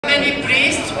many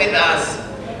priests with us.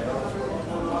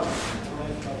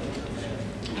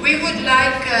 We would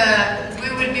like, we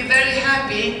will be very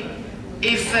happy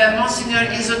if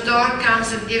Monsignor Isidore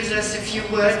comes and gives us a few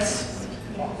words.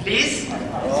 Please?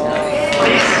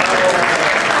 Please?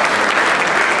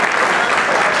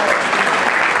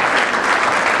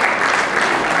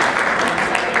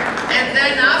 And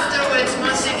then afterwards,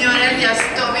 Monsignor Elias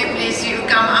Toby, please, you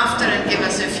come after and give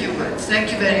us a few words.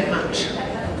 Thank you very much.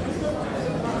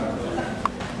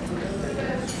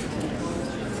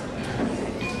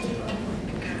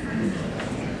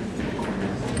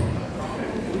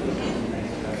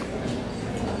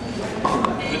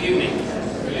 Good evening.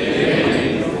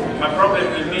 My problem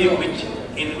will be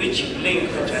in which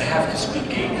language I have to speak.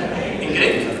 In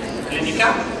Greek? Clinica?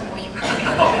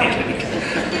 Okay, Clinica.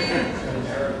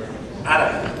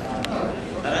 Arabic.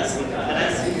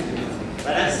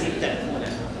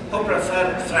 Who prefer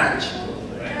French?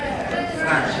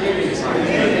 French. English.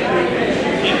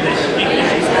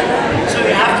 So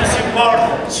you have to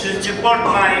support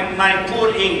my poor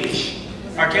English.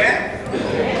 Okay?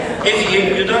 If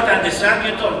you don't understand,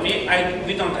 you told me,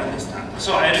 we don't understand.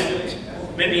 So I repeat,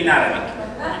 maybe in Arabic.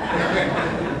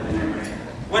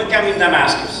 Welcome in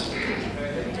Damascus.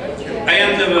 I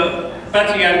am the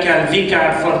patriarchal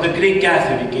vicar for the Greek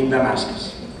Catholic in Damascus.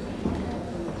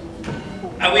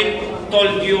 I will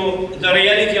tell you the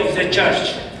reality of the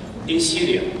church in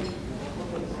Syria.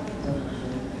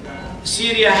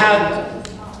 Syria had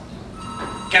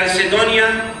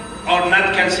Chalcedonian or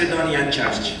not Chalcedonian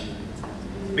church,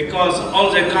 because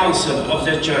all the council of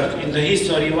the church in the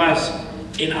history was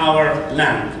in our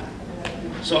land.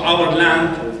 So our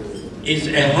land is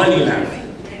a holy land.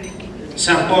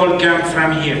 St. Paul came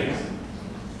from here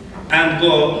and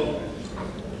go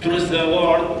through the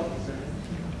world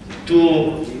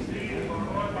to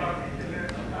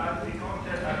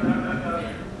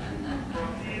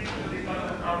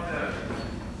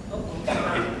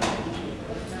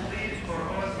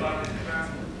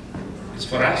it's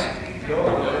for us.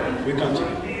 We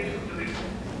continue.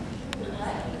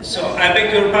 So I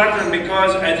beg your pardon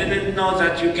because I didn't know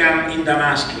that you came in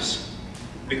Damascus,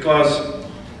 because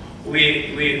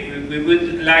we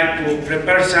would like to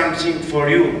prepare something for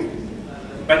you,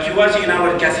 but you was in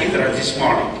our cathedral this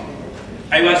morning.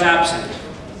 I was absent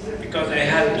because I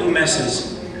had 2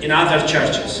 masses in other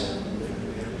churches.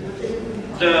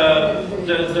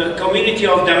 The community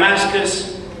of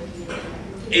Damascus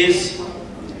is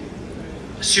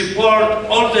support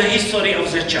all the history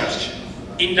of the church.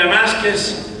 In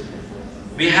Damascus,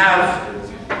 we have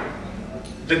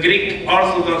the Greek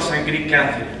Orthodox and Greek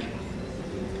Catholic,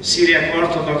 Syriac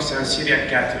Orthodox and Syriac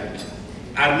Catholic,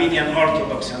 Armenian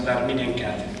Orthodox and Armenian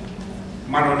Catholic,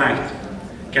 Maronite,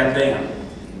 Chaldean,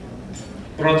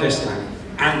 Protestant,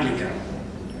 Anglican,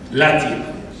 Latin.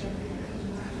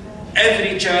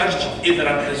 Every church is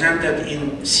represented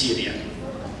in Syria,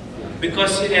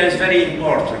 because Syria is very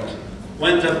important.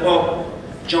 When the Pope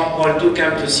John Paul II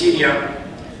came to Syria,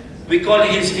 we call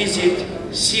his visit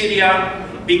Syria,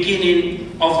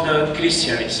 beginning of the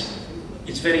Christianism.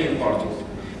 It's very important.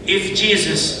 If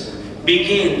Jesus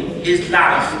began his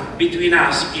life between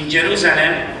us in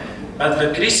Jerusalem, but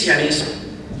the Christianism,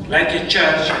 like a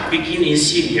church, began in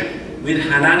Syria with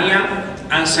Hananiah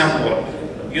and St. Paul.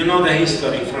 You know the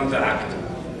history from the Act.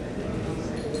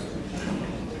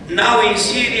 Now in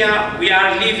Syria, we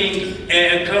are living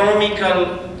an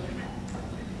economical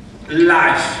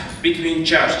life between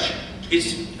church.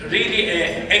 It's really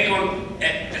an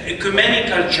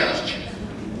ecumenical church.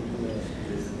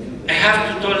 I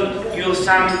have to tell you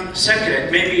some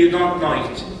secret, maybe you don't know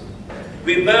it.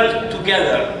 We built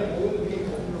together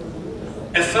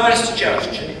a first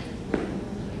church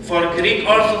for Greek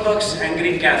Orthodox and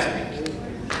Greek Catholic.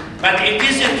 But it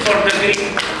isn't for the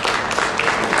Greek.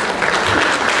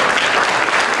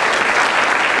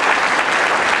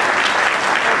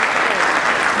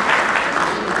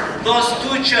 Those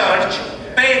 2 churches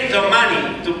paid the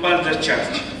money to build the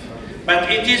church. But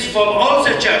it is for all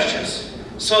the churches.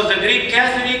 So the Greek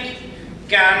Catholic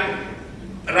can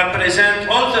represent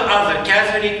all the other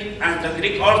Catholic, and the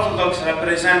Greek Orthodox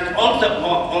represent all the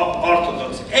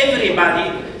Orthodox.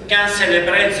 Everybody can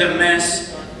celebrate the Mass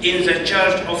in the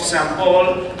Church of St.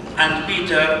 Paul and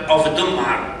Peter of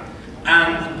Dumar.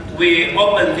 And we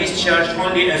opened this church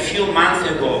only a few months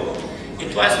ago.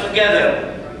 It was together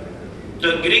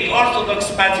the Greek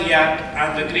Orthodox Patriarch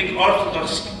and the Greek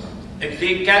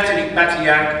Catholic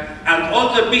Patriarch and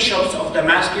all the bishops of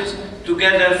Damascus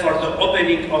together for the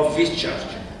opening of this church.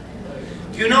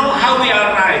 You know how we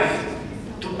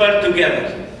arrived to build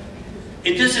together.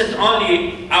 It isn't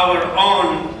only our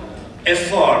own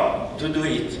effort to do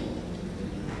it.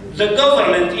 the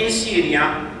government in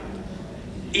Syria,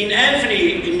 in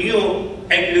every new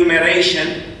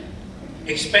agglomeration,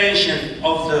 expansion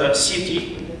of the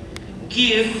city,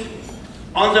 give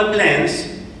on the plans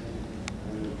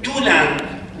 2 land,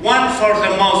 one for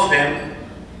the Muslim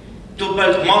to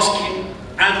build mosque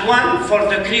and one for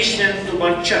the Christian to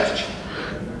build church.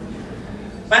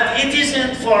 But it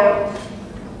isn't for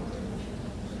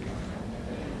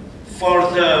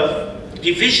the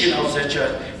division of the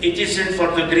church. It isn't for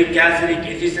the Greek Catholic,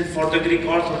 it isn't for the Greek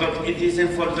Orthodox, it isn't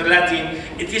for the Latin,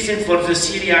 it isn't for the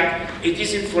Syriac, it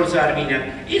isn't for the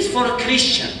Armenian. It's for a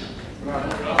Christian.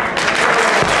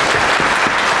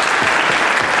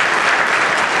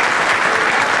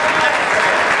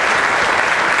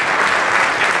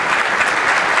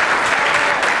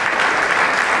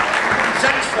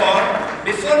 That's for,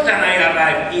 before then I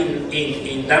arrived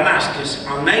in Damascus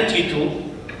on 92,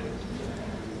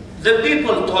 the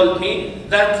people told me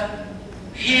that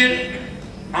here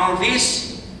on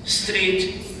this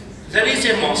street there is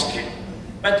a mosque,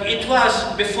 but it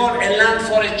was before a land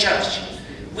for a church.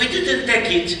 We didn't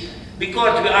take it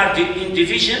because we are in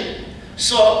division,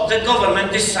 so the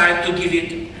government decided to give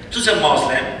it to the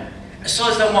Muslim.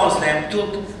 So the Muslim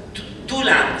took 2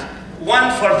 land,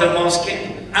 one for the mosque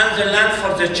and the land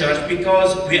for the church,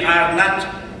 because we are not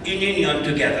in union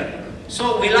together.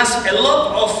 So we lost a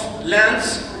lot of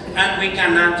lands and we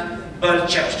cannot build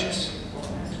churches.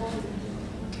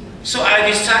 So I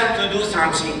decided to do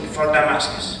something for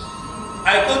Damascus.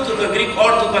 I go to the Greek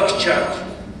Orthodox Church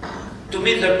to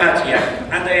meet the Patriarch,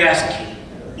 and I ask him,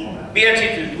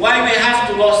 Beatitude, why we have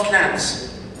to lose lands?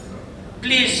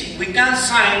 Please, we can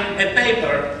sign a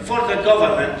paper for the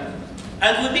government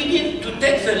and we begin to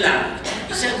take the land.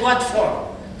 He said, what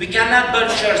for? We cannot build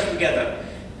church together.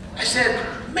 I said,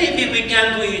 maybe we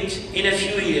can do it in a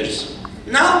few years.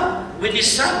 Now we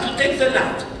decide to take the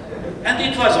land. And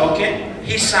it was okay.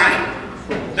 He signed.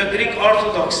 The Greek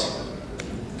Orthodox,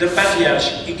 the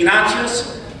Patriarch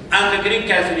Ignatius, and the Greek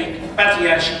Catholic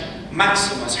Patriarch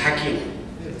Maximus Hakim,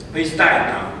 who is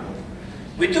died now.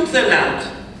 We took the land.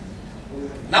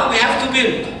 Now we have to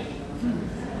build.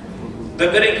 The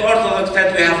Greek Orthodox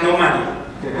said we have no money.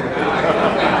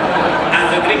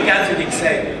 And the Greek Catholic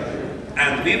said,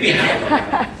 and we have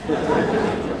money.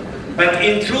 But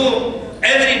in truth,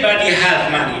 everybody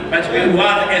has money, but we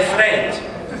were afraid.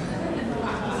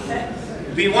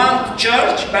 We want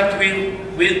church, but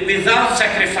without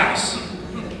sacrifice.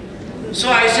 So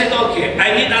I said, okay,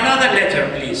 I need another letter,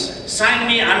 please. Sign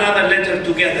me another letter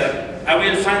together. I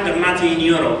will find the money in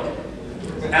Europe.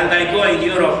 And I go in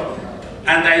Europe,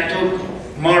 and I took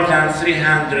more than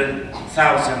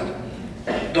 $300,000.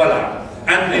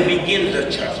 And we begin the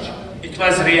church. It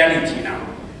was reality now.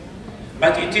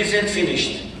 But it isn't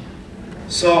finished.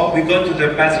 So we go to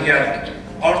the Patriarch,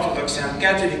 Orthodox and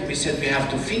Catholic, we said we have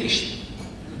to finish.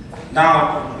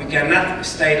 Now we cannot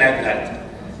stay like that.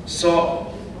 So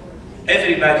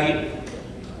everybody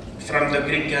from the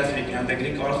Greek Catholic and the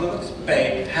Greek Orthodox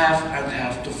pay half and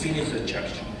half to finish the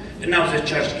church. And now the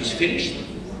church is finished.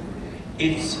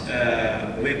 It's,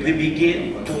 we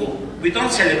begin to, we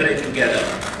don't celebrate together.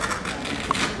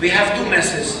 We have 2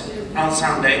 masses on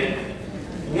Sunday,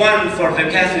 one for the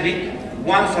Catholic,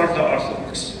 one for the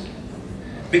Orthodox.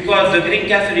 Because the Greek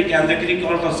Catholic and the Greek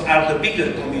Orthodox are the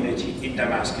bigger community in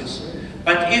Damascus.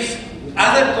 But if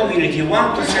other community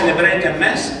want to celebrate a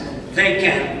Mass, they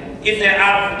can. If they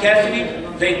are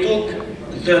Catholic, they took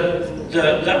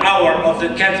the hour of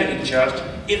the Catholic Church.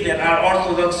 If they are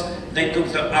Orthodox, they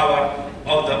took the hour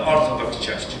of the Orthodox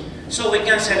Church. So we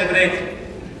can celebrate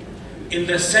in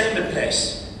the same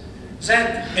place.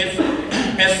 That is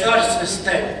a first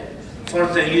step for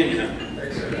the union.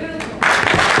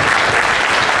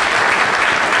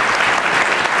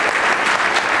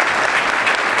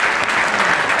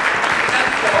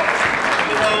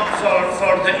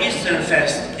 For the Eastern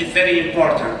Fest, it's very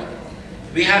important.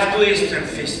 We have 2 Eastern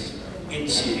Feasts in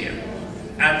Syria,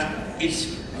 and it's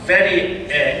very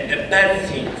a bad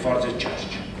thing for the church.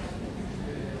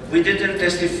 We didn't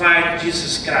testify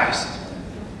Jesus Christ.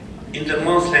 In the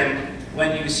Muslim,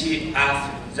 when you see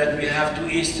us, that we have 2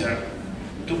 Easter,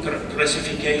 2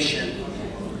 crucifixion,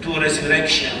 2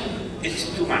 resurrection, it's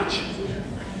too much.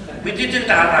 We didn't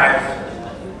arrive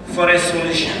for a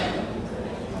solution.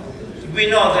 We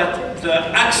know that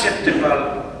the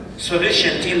acceptable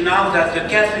solution till now that the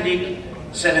Catholic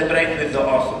celebrate with the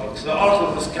Orthodox. The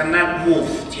Orthodox cannot move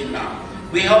till now.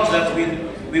 We hope that we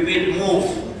will move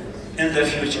in the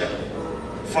future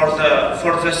for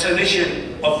the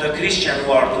solution of the Christian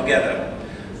war together.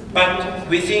 But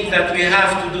we think that we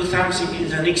have to do something in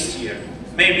the next year.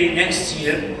 Maybe next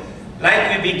year,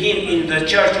 like we begin in the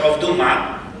Church of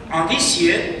Duma, On this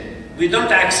year, we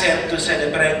don't accept to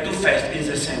celebrate two faiths in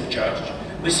the same church.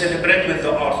 We celebrate with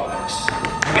the Orthodox.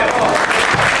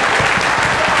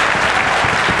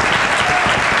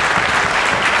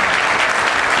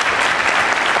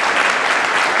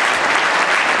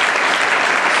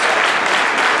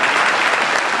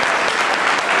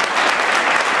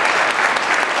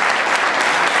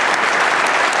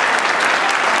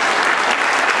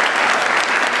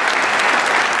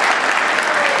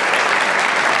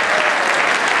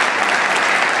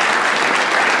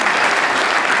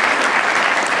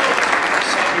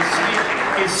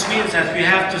 It means that we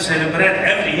have to celebrate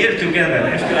every year together.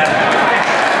 If we are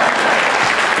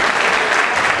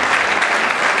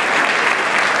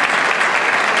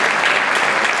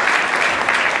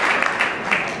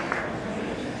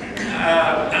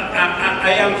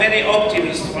I am very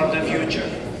optimistic for the future.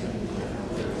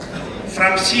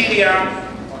 From Syria,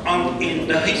 in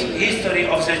the history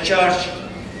of the church,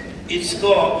 it's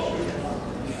got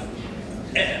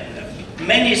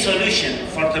many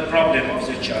solutions for the problem of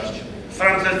the church.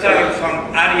 From the time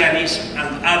from Arianism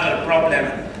and other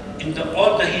problems in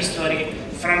all the history,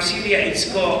 from Syria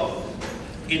it's got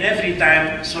in every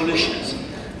time solutions.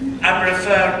 I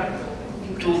prefer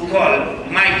to call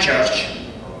my church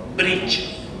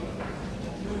bridge.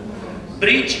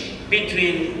 Bridge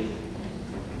between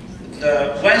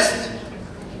the West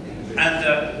and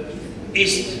the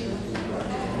East.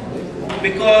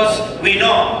 Because we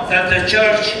know that the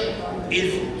church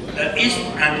is the East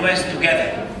and West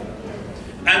together.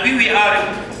 And we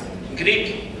are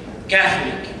Greek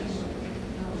Catholic.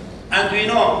 And we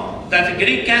know that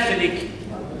Greek Catholic,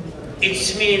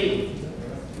 it means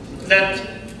that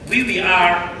we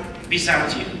are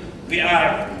Byzantine. We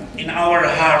are in our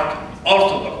heart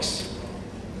Orthodox.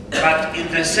 But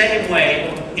in the same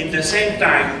way, in the same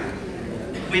time,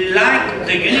 we like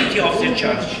the unity of the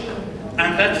church.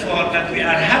 And therefore that we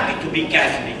are happy to be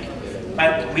Catholic.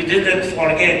 But we didn't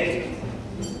forget,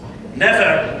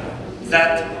 never,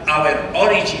 that our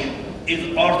origin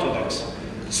is Orthodox.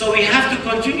 So we have to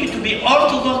continue to be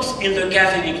Orthodox in the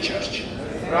Catholic Church.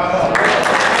 Bravo.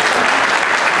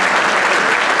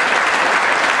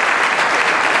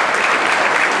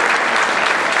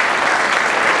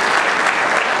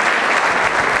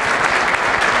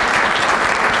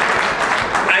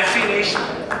 I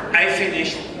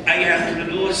finished. I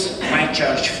introduce my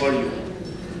church for you.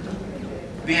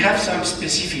 We have some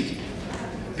specificity.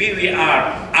 We are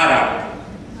Arab,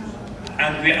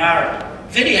 and we are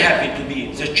very happy to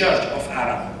be the church of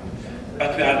Arab,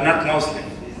 but we are not Muslim.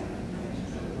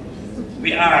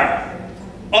 We are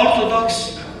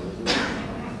Orthodox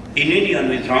in union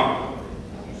with Rome.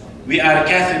 We are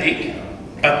Catholic,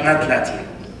 but not Latin.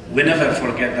 We never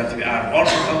forget that we are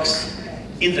Orthodox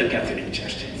in the Catholic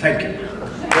Church. Thank you.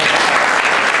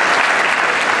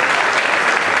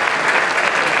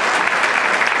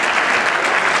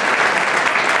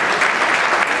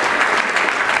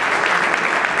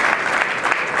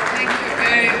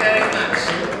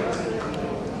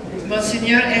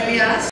 Monsignor Elias.